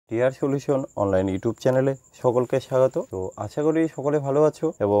TR solution online YouTube চ্যানেলে সকলকে স্বাগত। তো আশা করি সকলে ভালো আছো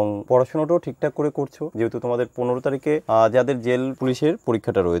এবং পড়াশোনাটাও ঠিকঠাক করে করছো, যেহেতু তোমাদের 15 তারিখে যাদের জেল পুলিশের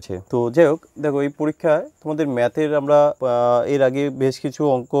পরীক্ষাটা রয়েছে। তো যাই হোক, দেখো এই পরীক্ষায় তোমাদের ম্যাথের আমরা এর আগে বেশ কিছু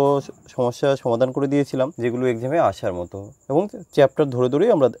অঙ্ক সমস্যা সমাধান করে দিয়েছিলাম, যেগুলো এক্সামে আসার মতো, এবং চ্যাপ্টার ধরে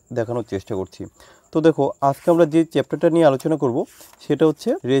ধরেই আমরা দেখানোর চেষ্টা করছি। তো দেখো, আজকে আমরা যে চ্যাপ্টারটা নিয়ে আলোচনা করব সেটা হচ্ছে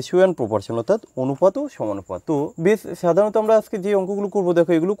রেশিও অ্যান্ড প্রপোর্শন, অর্থাৎ অনুপাত ও সমানুপাত। তো বেশ সাধারণত আমরা আজকে যে অঙ্কগুলো করব,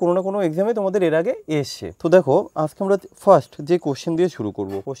 দেখো এগুলো কোনো না কোনো এক্সামে তোমাদের এর আগে এসছে। তো দেখো, আজকে আমরা ফার্স্ট যে কোশ্চেন দিয়ে শুরু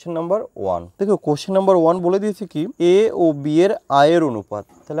করব, কোশ্চেন নাম্বার 1। দেখো কোশ্চেন নাম্বার 1 বলে দিয়েছে কি, এ ও বি এর আয়ের অনুপাত।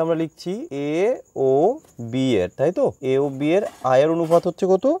 তাহলে আমরা লিখছি এ ও বি এর, তাই তো এ ও বি এর আয়ের অনুপাত হচ্ছে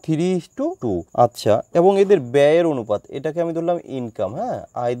কত, 3:2। আচ্ছা, এবং এদের ব্যয়ের অনুপাত, এটাকে আমি ধরলাম ইনকাম। হ্যাঁ,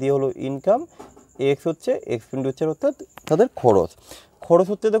 আয় দিয়ে হলো ইনকাম, এক্স হচ্ছে এক্সপেন্ডিচার, অর্থাৎ তাদের খরচ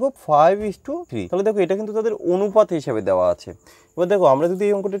হচ্ছে দেখো 5:3। তাহলে দেখো এটা কিন্তু তাদের অনুপাত হিসাবে দেওয়া আছে। এবার দেখো, আমরা যদি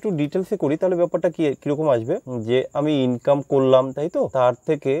এই অঙ্কটা একটু ডিটেলসে করি তাহলে ব্যাপারটা কিরকম আসবে, যে আমি ইনকাম করলাম, তাই তো, তার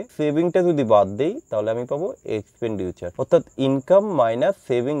থেকে সেভিংটা যদি বাদ দেই তাহলে আমি পাবো এক্সপেন্ডিচার, অর্থাৎ income minus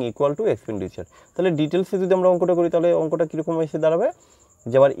saving equal to expenditure. তাহলে ডিটেলসে যদি আমরা অঙ্কটা করি তাহলে অঙ্কটা কিরকম এসে দাঁড়াবে,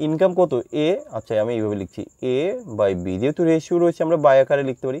 যে আমার ইনকাম কত এ, আচ্ছা আমি এইভাবে লিখছি এ বাই বি, যেহেতু রেশিও রয়েছে আমরা বাই আকারে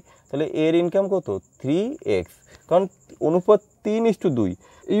লিখতে পারি। তাহলে এর ইনকাম কত 3x, কারণ অনুপাত 3:2।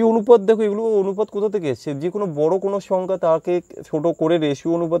 এই অনুপাত দেখো, এগুলো অনুপাত কোথা থেকে এসছে, যে কোনো বড় কোনো সংখ্যা তাকে ছোট করে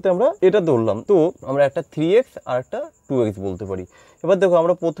রেশিও অনুপাতে আমরা এটা ধরলাম। তো আমরা একটা 3x আর একটা 2x বলতে পারি। এবার দেখো,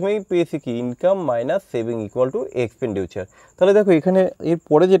 আমরা প্রথমেই পেয়েছি কি, income minus saving equal to expenditure. তাহলে দেখো এখানে এর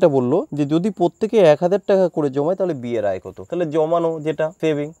পরে যেটা বললো, যে যদি প্রত্যেকে 1000 টাকা করে জমায় তাহলে বিয়ের আয় কত। তাহলে জমানো যেটা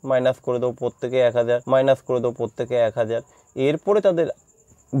সেভিং, মাইনাস করে দাও প্রত্যেকে 1000, মাইনাস করে দাও প্রত্যেকে 1000। এরপরে তাদের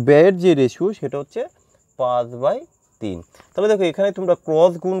ব্যয়ের যে রেশিও সেটা হচ্ছে 5/3। তাহলে দেখো এখানে তোমরা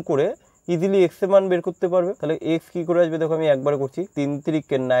ক্রস গুণ করে ইজিলি এক্স এর মান বের করতে পারবে। তাহলে এক্স কি করে আসবে, দেখো আমি একবার করছি,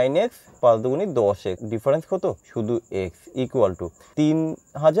 3×3 9x, 5×2 10x, ডিফারেন্স কত, শুধু এক্স ইকুয়াল টু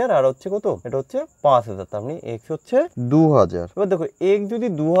 3000 আর হচ্ছে কত, এটা হচ্ছে 5000, তার মানে এক্স হচ্ছে 2000। এবার দেখো এক্স যদি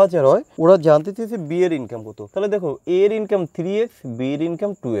 2000 হয়, ওরা জানতে চেয়েছে বি এর ইনকাম কত। তাহলে দেখো এ এর ইনকাম 3x, বি এর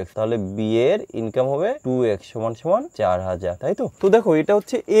ইনকাম 2x, তাহলে বি এর ইনকাম হবে 2x সমান 4000, তাই তো। তো দেখো এটা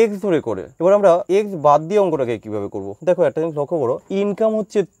হচ্ছে এক্স ধরে করে। এবার আমরা এক্স বাদ দিয়ে অঙ্কটাকে কিভাবে করবো, দেখো একটা জিনিস লক্ষ্য করো, ইনকাম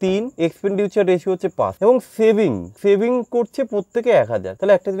হচ্ছে 3, এক্সপেন্ডিচার রেশিও হচ্ছে 5, এবং সেভিং করছে প্রত্যেকে 1000।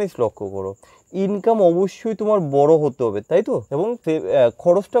 তাহলে একটা জিনিস লক্ষ্য করো, ইনকাম অবশ্যই তোমার বড় হতে হবে, তাই তো, এবং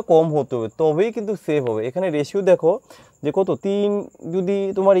খরচটা কম হতে হবে, তবেই কিন্তু সেভ হবে। এখানে রেশিও দেখো যে কত, 3 যদি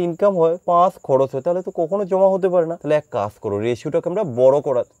তোমার ইনকাম হয়, 5 খরচ হয়, তাহলে তো কখনো জমা হতে পারে না। তাহলে এক কাজ করো, রেশিওটাকে আমরা বড়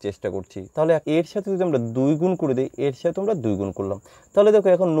করার চেষ্টা করছি। তাহলে এর সাথে যদি আমরা 2 গুণ করে দিই, এর সাথে আমরা 2 গুণ করলাম, তাহলে দেখো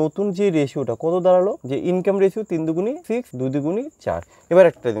এখন নতুন যে রেশিওটা কত দাঁড়ালো, যে ইনকাম রেশিও 3×2 6, 2×2 4।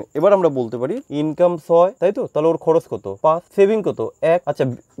 এবার আমরা বলতে পারি ইনকাম 6, তাই তো, তাহলে ওর খরচ কত 5, সেভিং কত 1। আচ্ছা,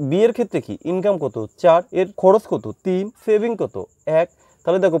 বি এর ক্ষেত্রে কি, ইনকাম কত 4, এর খরচ কত 3, সেভিং কত 1।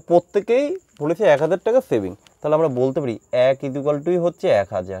 তাহলে দেখো প্রত্যেকেই বলেছে 1000 টাকা সেভিং, তাহলে আমরা বলতে পারি 1 = হচ্ছে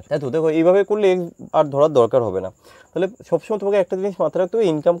 1000, তাই তো। দেখো এইভাবে করলে আর ধরার দরকার হবে না। তাহলে সবসময় তোমাকে একটা জিনিস মাথায় রাখতে হবে,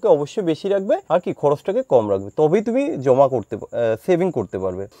 ইনকামকে অবশ্যই বেশি রাখবে আর কি খরচটাকে কম রাখবে, তবেই তুমি সেভিং করতে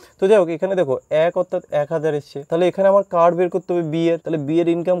পারবে। তো যাই হোক, এখানে দেখো 1 অর্থাৎ 1000 এসছে। তাহলে এখানে আমার কার্ড বের করতে হবে বি এর। তাহলে বি এর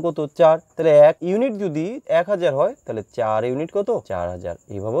ইনকাম কত 4, তাহলে 1 ইউনিট যদি 1000 হয় তাহলে 4 ইউনিট কত 4000।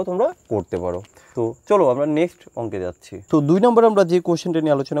 এইভাবেও তোমরা করতে পারো। তো চলো আমরা নেক্সট অঙ্কে যাচ্ছি। তো 2 নম্বর আমরা যে কোশ্চেনটা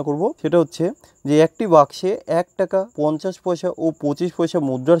নিয়ে আলোচনা করব সেটা হচ্ছে, যে একটি বাক্সে 1 টাকা 50 পয়সা ও 25 পয়সা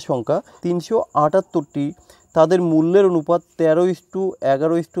মুদ্রার সংখ্যা 378টি, তাদের মূল্যের অনুপাত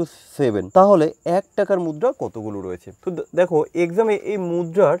 13:11:7, তাহলে 1 টাকার মুদ্রা কতগুলো রয়েছে। তো দেখো এক্সামে এই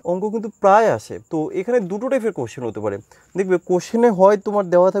মুদ্রার অঙ্ক কিন্তু প্রায় আসে। তো এখানে দুটো টাইপের কোশ্চেন হতে পারে। দেখবে কোশ্চেনে হয় তোমার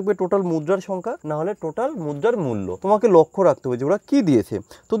দেওয়া থাকবে টোটাল মুদ্রার সংখ্যা, না হলে টোটাল মুদ্রার মূল্য। তোমাকে লক্ষ্য রাখতে হবে যে ওরা কি দিয়েছে।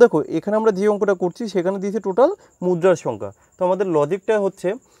 তো দেখো এখানে আমরা যে অঙ্কটা করছি সেখানে দিয়েছে টোটাল মুদ্রার সংখ্যা। তো আমাদের লজিকটা হচ্ছে,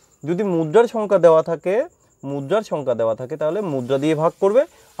 যদি মুদ্রার সংখ্যা দেওয়া থাকে তাহলে মুদ্রা দিয়ে ভাগ করবে,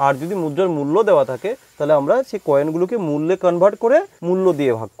 আর যদি মুদ্রার মূল্য দেওয়া থাকে তাহলে আমরা সেই কয়েনগুলোকে মূল্যে কনভার্ট করে মূল্য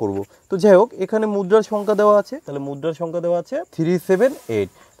দিয়ে ভাগ করব। তো যাই হোক, এখানে মুদ্রার সংখ্যা দেওয়া আছে, তাহলে মুদ্রার সংখ্যা দেওয়া আছে 378।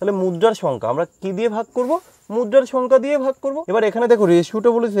 তাহলে মুদ্রার সংখ্যা আমরা কি দিয়ে ভাগ করব, মুদ্রার সংখ্যা দিয়ে ভাগ করব। এবার এখানে দেখো রেশিওটা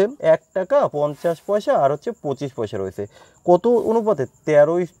বলেছে 1 টাকা 50 পয়সা আর হচ্ছে 25 পয়সা রয়েছে, কত অনুপাতে,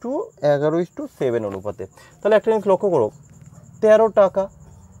 13:11:7 অনুপাতে। তাহলে একটা জিনিস লক্ষ্য করো, 13 টাকা,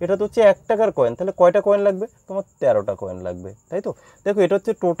 এটা তো হচ্ছে 1 টাকার কয়েন, তাহলে কয়টা কয়েন লাগবে, তোমার 13টা কয়েন লাগবে, তাই তো। দেখো এটা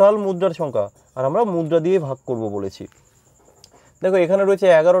হচ্ছে টোটাল মুদ্রার সংখ্যা, আর আমরা মুদ্রা দিয়ে ভাগ করব বলেছি। দেখো এখানে রয়েছে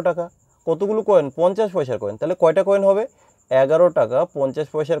 11 টাকা, কতগুলো কয়েন, 50 পয়সার কয়েন, তাহলে কয়টা কয়েন হবে, 11 টাকা 50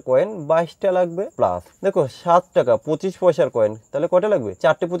 পয়সার কয়েন 22টা লাগবে, প্লাস দেখো 7 টাকা 25 পয়সার কয়েন, তাহলে কয়টা লাগবে?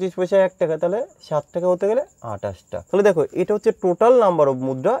 4টে 25 পয়সা 1 টাকা, তাহলে 7 টাকা হতে গেলে 28টা। তাহলে দেখো এটা হচ্ছে টোটাল নাম্বার অফ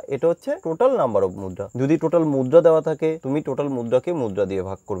মুদ্রা, এটা হচ্ছে টোটাল নাম্বার অফ মুদ্রা। যদি টোটাল মুদ্রা দেওয়া থাকে তুমি টোটাল মুদ্রাকে মুদ্রা দিয়ে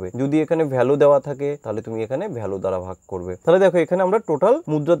ভাগ করবে, যদি এখানে ভ্যালু দেওয়া থাকে তাহলে তুমি এখানে ভ্যালু দ্বারা ভাগ করবে। তাহলে দেখো এখানে আমরা টোটাল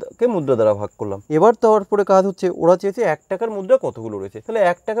মুদ্রাকে মুদ্রা দ্বারা ভাগ করলাম। এবার তারপরে কাজ হচ্ছে ওরা চেয়েছে 1 টাকার মুদ্রা কতগুলো রয়েছে, তাহলে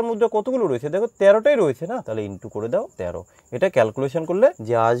 1 টাকার মুদ্রা কতগুলো রয়েছে? দেখো 13টাই রয়েছে না, তাহলে ইন্টু করে দাও 13। এটা ক্যালকুলেশন করলে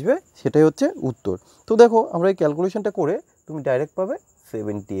যে আসবে সেটাই হচ্ছে উত্তর। তো দেখো আমরা এই ক্যালকুলেশনটা করে তুমি ডাইরেক্ট পাবে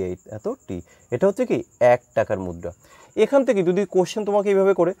 78 এত টি। এটা হচ্ছে কি 1 টাকার মুদ্রা। এখান থেকে যদি কোশ্চেন তোমাকে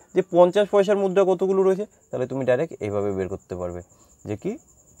এইভাবে করে যে 50 পয়সার মুদ্রা কতগুলো রয়েছে, তাহলে তুমি ডাইরেক্ট এইভাবে বের করতে পারবে যে কি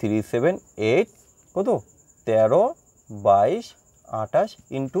 378 কত 13 22 28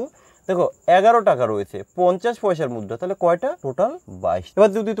 ইন্টু দেখো 11 টাকা রয়েছে 50 পয়সার মুদ্রা, তাহলে কয়টা? টোটাল 22। এবার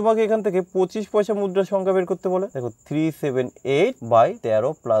যদি তোমাকে এখান থেকে 25 পয়সা মুদ্রার সংখ্যা বের করতে বলে, দেখো 378 বাই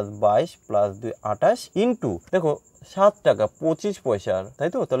 13 প্লাস 22 প্লাস 2 28 ইন্টু দেখো 7 টাকা 25 পয়সার, তাই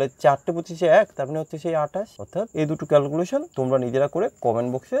তো? তাহলে 4টে 25 1, তার মানে হচ্ছে সেই 28। অর্থাৎ এই দুটো ক্যালকুলেশন তোমরা নিজেরা করে কমেন্ট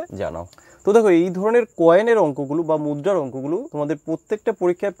বক্সে জানাও। তো দেখো এই ধরনের কয়েনের অঙ্কগুলো বা মুদ্রার অঙ্কগুলো তোমাদের প্রত্যেকটা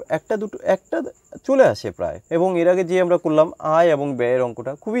পরীক্ষায় একটা চলে আসে প্রায়। এবং এর আগে যে আমরা করলাম আয় এবং ব্যয়ের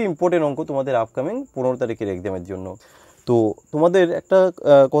অঙ্কটা, খুবই ইম্পর্টেন্ট অঙ্ক তোমাদের আপকামিং 15 তারিখের এক্সামের জন্য। তো তোমাদের একটা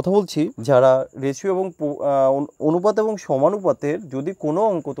কথা বলছি, যারা রেশিও এবং অনুপাত এবং সমানুপাতের যদি কোনো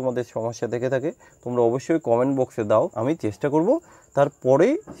অঙ্ক তোমাদের সমস্যা থেকে থাকে তোমরা অবশ্যই কমেন্ট বক্সে দাও, আমি চেষ্টা করব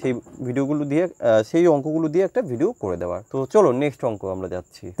তারপরেই সেই ভিডিওগুলো দিয়ে সেই অঙ্কগুলো দিয়ে একটা ভিডিও করে দেওয়ার। তো চলো নেক্সট অঙ্ক আমরা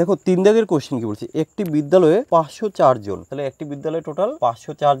যাচ্ছি। দেখো 3 দাগের কোশ্চেন কি বলছে, একটি বিদ্যালয়ে 504 জন, তাহলে একটি বিদ্যালয়ে টোটাল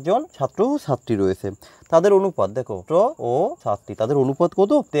 504 জন ছাত্র ও ছাত্রী রয়েছে, তাদের অনুপাত দেখো ও ছাত্রী, তাদের অনুপাত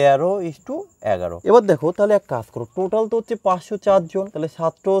কত? 13:11। এবার দেখো তাহলে এক কাজ করো, টোটাল তো হচ্ছে 504 জন, তাহলে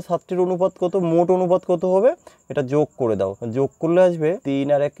ছাত্র ও ছাত্রীর অনুপাত কত? মোট অনুপাত কত হবে? এটা যোগ করে দাও, যোগ করলে আসবে 3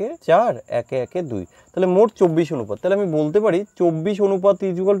 আর 1 4, 1 1 2, তাহলে মোট 24 অনুপাত। তাহলে আমি বলতে পারি 24 অনুপাত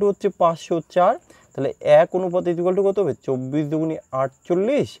ইকুয়াল টু হচ্ছে 504, তাহলে 1 অনুপাত ইকুয়াল টু কত হবে? 24 দুগুণে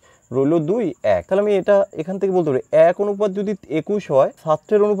 48, রইল 2 1। তাহলে আমি এটা এখান থেকে বলতে পারি 1 অনুপাত যদি 21 হয়,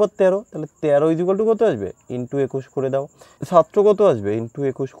 ছাত্রের অনুপাত 13, তাহলে 13 ইকুয়াল টু কত আসবে? ইন্টু 21 করে দাও। ছাত্র কত আসবে? ইন্টু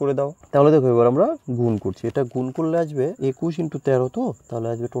 21 করে দাও। তাহলে দেখো এবার আমরা গুণ করছি, এটা গুণ করলে আসবে 21 ইন্টু 13, তো তাহলে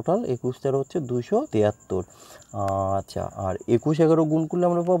আসবে টোটাল 21 13 হচ্ছে 273। আচ্ছা, আর 21 11 গুণ করলে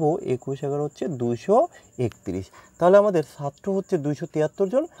আমরা পাবো 21 11 হচ্ছে 231। তাহলে আমাদের ছাত্র হচ্ছে 273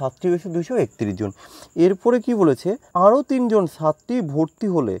 জন, ছাত্রী হচ্ছে 231 জন। এরপরে কি বলেছে, আরও 3 জন ছাত্রী ভর্তি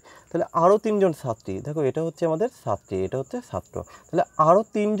হলে, তাহলে আরও 3 জন ছাত্রী, দেখো এটা হচ্ছে আমাদের ছাত্রী, এটা হচ্ছে ছাত্র, তাহলে আরও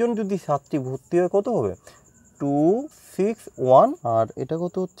 3 জন যদি ছাত্রী ভর্তি হয় কত হবে? 261, আর এটা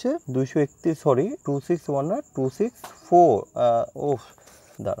কত হচ্ছে 231, সরি 261 না 264,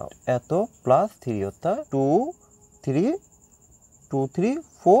 দাঁড়াও এত প্লাস 3 অর্থাৎ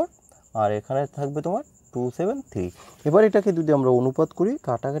 234, আর এখানে থাকবে তোমার 273। এবার এটাকে যদি আমরা অনুপাত করি,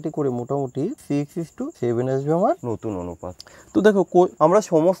 কাটাকাটি করে মোটামুটি 6:7 আসবে আমার নতুন অনুপাত। তো দেখো আমরা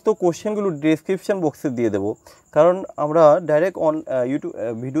সমস্ত কোশ্চেনগুলো ডেসক্রিপশন বক্সে দিয়ে দেবো, কারণ আমরা ডাইরেক্ট ইউটিউব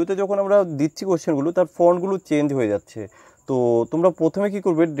ভিডিওতে যখন আমরা দিচ্ছি কোশ্চেনগুলো তার ফন্টগুলো চেঞ্জ হয়ে যাচ্ছে। তো তোমরা প্রথমে কি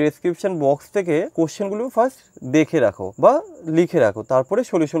করবে, ডেসক্রিপশন বক্স থেকে কোশ্চেনগুলো ফার্স্ট দেখে রাখো বা লিখে রাখো, তারপরে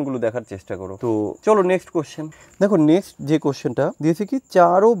সলিউশনগুলো দেখার চেষ্টা করো। তো চলো নেক্সট কোশ্চেন। দেখো নেক্সট যে কোশ্চেনটা দিয়েছে কি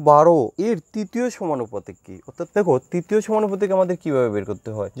 4 ও 12 এর তৃতীয় সমানুপাতিক কি? অর্থাৎ দেখো তৃতীয় সমানুপাতিক আমাদের কিভাবে বের করতে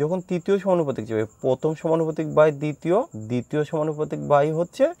হয়, যখন তৃতীয় সমানুপাতিক যাবে প্রথম সমানুপাতিক বাই দ্বিতীয়, দ্বিতীয় সমানুপাতিক বাই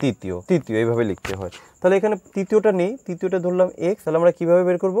হচ্ছে তৃতীয়, তৃতীয় এইভাবে লিখতে হয়। তাহলে এখানে তৃতীয়টা নেই, তৃতীয়টা ধরলাম x, তাহলে আমরা কিভাবে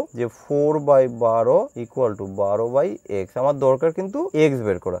বের করব, যে 4/12 ইকুয়াল টু 12/x। আমার দরকার কিন্তু x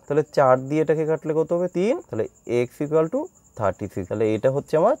বের করা, তাহলে 4 দিয়ে এটাকে কাটলে কত হবে? 3, তাহলে x ইকুয়াল টু 36। তাহলে এটা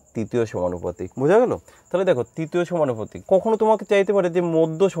হচ্ছে আমার তৃতীয় সমানুপাতিক, বোঝা গেল? তাহলে দেখো তৃতীয় সমানুপাতিক কখনো তোমাকে চাইতে পারে যে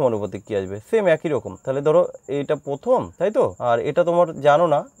মধ্য সমানুপাতিক কি আসবে, সেম একই রকম। তাহলে ধরো এটা প্রথম, তাই তো, আর এটা তোমার জানো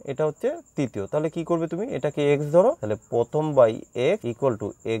না, এটা হচ্ছে তৃতীয়। তাহলে কি করবে তুমি, এটাকে x ধরো, তাহলে প্রথম by x equal to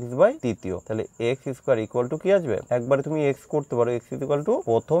x by তৃতীয়, তাহলে x স্কোয়ার ইকুয়াল টু কি আসবে? একবারে তুমি x করতে পারো, x ইকুয়াল টু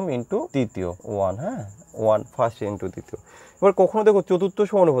প্রথম ইন্টু তৃতীয় 1, হ্যাঁ 1 ফার্স্ট ইন্টু তৃতীয়। এবার কখনো দেখো চতুর্থ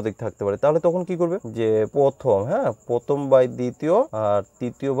সমানুপাতিক থাকতে পারে, তাহলে তখন কি করবে, যে প্রথম, হ্যাঁ প্রথম বাই দ্বিতীয় আর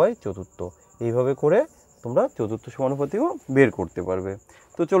তৃতীয় বাই চতুর্থ, এইভাবে করে তোমরা চতুর্থ সমানুপাতিকও বের করতে পারবে।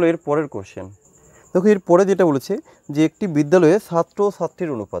 তো চলো এর পরের কোশ্চেন। দেখো এর পরে যেটা বলেছে যে একটি বিদ্যালয়ে ছাত্র ও ছাত্রীর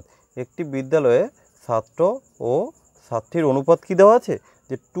অনুপাত, একটি বিদ্যালয়ে ছাত্র ও ছাত্রীর অনুপাত কি দেওয়া আছে,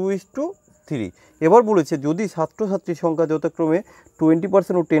 যে 2:3। এবার বলেছে যদি ছাত্রছাত্রীর সংখ্যা যথাক্রমে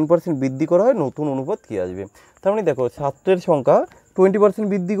 20% ও 10% বৃদ্ধি করা হয় নতুন অনুপাত কী আসবে। তার মানে দেখো ছাত্রের সংখ্যা 20%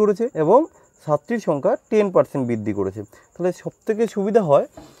 বৃদ্ধি করেছে এবং ছাত্রীর সংখ্যা 10% বৃদ্ধি করেছে। তাহলে সবথেকে সুবিধা হয়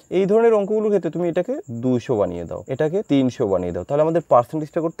এই ধরনের অঙ্কগুলোর ক্ষেত্রে তুমি এটাকে 200 বানিয়ে দাও, এটাকে 300 বানিয়ে দাও, তাহলে আমাদের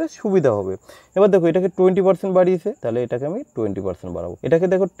পার্সেন্টেজটা করতে সুবিধা হবে। এবার দেখো এটাকে 20% বাড়িয়েছে, তাহলে এটাকে আমি 20% বাড়াবো। এটাকে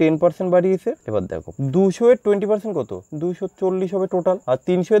দেখো 10% বাড়িয়েছে, এবার দেখো 200 এর 20% কত, 240 হবে টোটাল। আর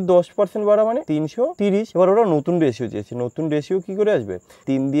 300 এর 10% বাড়া মানে 330। এবার ওরা নতুন রেশিও চেয়েছে, নতুন রেশিও কি করে আসবে,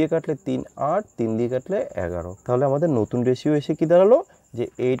 3 দিয়ে কাটলে 3 8, 3 দিয়ে কাটলে 11। তাহলে আমাদের নতুন রেশিও এসে কি দাঁড়ালো যে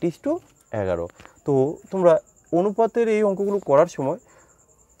 8:11। তো তোমরা অনুপাতের এই অঙ্কগুলো করার সময়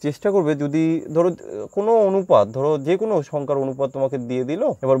চেষ্টা করবে, যদি ধরো কোনো অনুপাত, ধরো যে কোনো সংখ্যার অনুপাত তোমাকে দিয়ে দিল,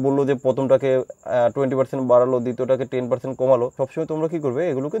 এবার বললো যে প্রথমটাকে 20% বাড়ালো, দ্বিতীয়টাকে 10% কমালো, সবসময় তোমরা কি করবে,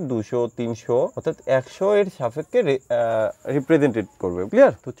 এগুলোকে 200 300 অর্থাৎ 100 এর সাপেক্ষে রিপ্রেজেন্টেড করবে।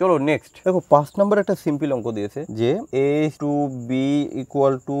 ক্লিয়ার? তো চলো নেক্সট দেখো 5 নম্বর একটা সিম্পল অঙ্ক দিয়েছে যে a/b =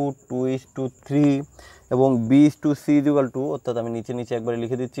 2:3 এবং b/c = অর্থাৎ আমি নিচে একবারে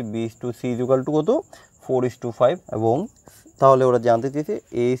লিখে দিচ্ছি b/c = কত, 4:5। এবং তাহলে ওরা জানতে চেয়েছে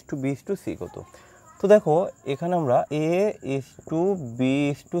a/b/c কত। তো দেখো এখানে আমরা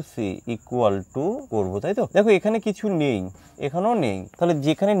a/b/c করবো, তাই তো। দেখো এখানে কিছু নেই, এখানেও নেই, তাহলে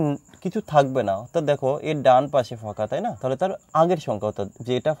যেখানে কিছু থাকবে না, অর্থাৎ দেখো এর ডান পাশে ফাঁকা, তাই না, তাহলে তার আগের সংখ্যা, অর্থাৎ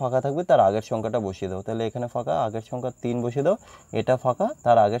যেটা ফাঁকা থাকবে তার আগের সংখ্যাটা বসিয়ে দাও। তাহলে এখানে ফাঁকা, আগের সংখ্যা 3 বসিয়ে দাও, এটা ফাঁকা,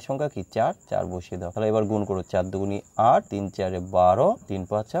 তার আগের সংখ্যা কি 4 বসিয়ে দাও। তাহলে এবার গুণ করো, 4 দুগুণী 8, 3 4 12, 3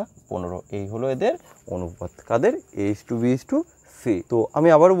 5 15। এই হলো এদের অনুপাত, কাদের, a/b/c। তো আমি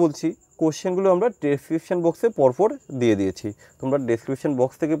আবারও বলছি, কোশ্চেনগুলো আমরা ডেসক্রিপশন বক্সে পরপর দিয়ে দিয়েছি, তোমরা ডেসক্রিপশন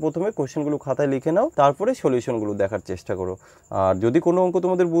বক্স থেকে প্রথমে কোশ্চেনগুলো খাতায় লিখে নাও, তারপরে সলিউশনগুলো দেখার চেষ্টা করো। আর যদি কোনো অঙ্ক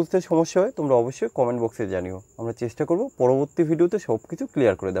তোমাদের বুঝতে সমস্যা হয় তোমরা অবশ্যই কমেন্ট বক্সে জানিও, আমরা চেষ্টা করব পরবর্তী ভিডিওতে সব কিছু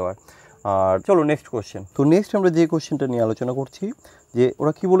ক্লিয়ার করে দেওয়ার। আর চলো নেক্সট কোশ্চেন। তো নেক্সট আমরা যে কোশ্চেনটা নিয়ে আলোচনা করছি, যে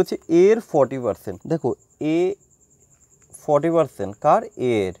ওরা কি বলেছে, এর 40%। দেখো এ 40% কার,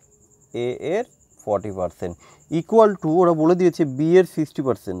 এ এর 40% = ওরা বলে দিয়েছে বি এর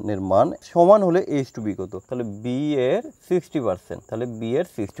 60% এর মান সমান হলে a/b কত। তাহলে বি এর 60%, তাহলে বি এর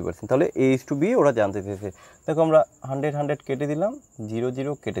 60%, তাহলে a/b ওরা জানতে চেয়েছে। দেখো আমরা 100 কেটে দিলাম, 0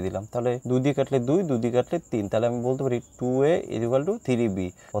 0 কেটে দিলাম, তাহলে 2 দিয়ে কাটলে 2, 2 দিয়ে কাটলে 3, তাহলে আমি বলতে পারি 2a = 3b।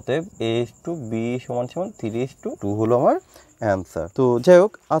 অতএব a/b = 3:2 হলো আমার অ্যান্সার। তো যাই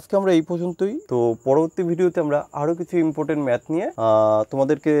হোক, আজকে আমরা এই পর্যন্তই। তো পরবর্তী ভিডিওতে আমরা আরও কিছু ইম্পর্টেন্ট ম্যাথ নিয়ে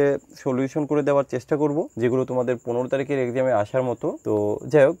তোমাদেরকে সলিউশন করে দেওয়ার চেষ্টা করব, যেগুলো তোমাদের 15 তারিখের এক্সামে আসার মতো। তো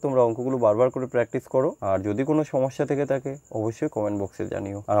যাই হোক, তোমরা অঙ্কগুলো বারবার করে প্র্যাকটিস করো, আর যদি কোনো সমস্যা থেকে থাকে অবশ্যই কমেন্ট বক্সে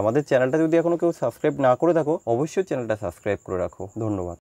জানিও। আর আমাদের চ্যানেলটা যদি এখনো কেউ সাবস্ক্রাইব না করে থাকো অবশ্যই চ্যানেলটা সাবস্ক্রাইব করে রাখো। ধন্যবাদ।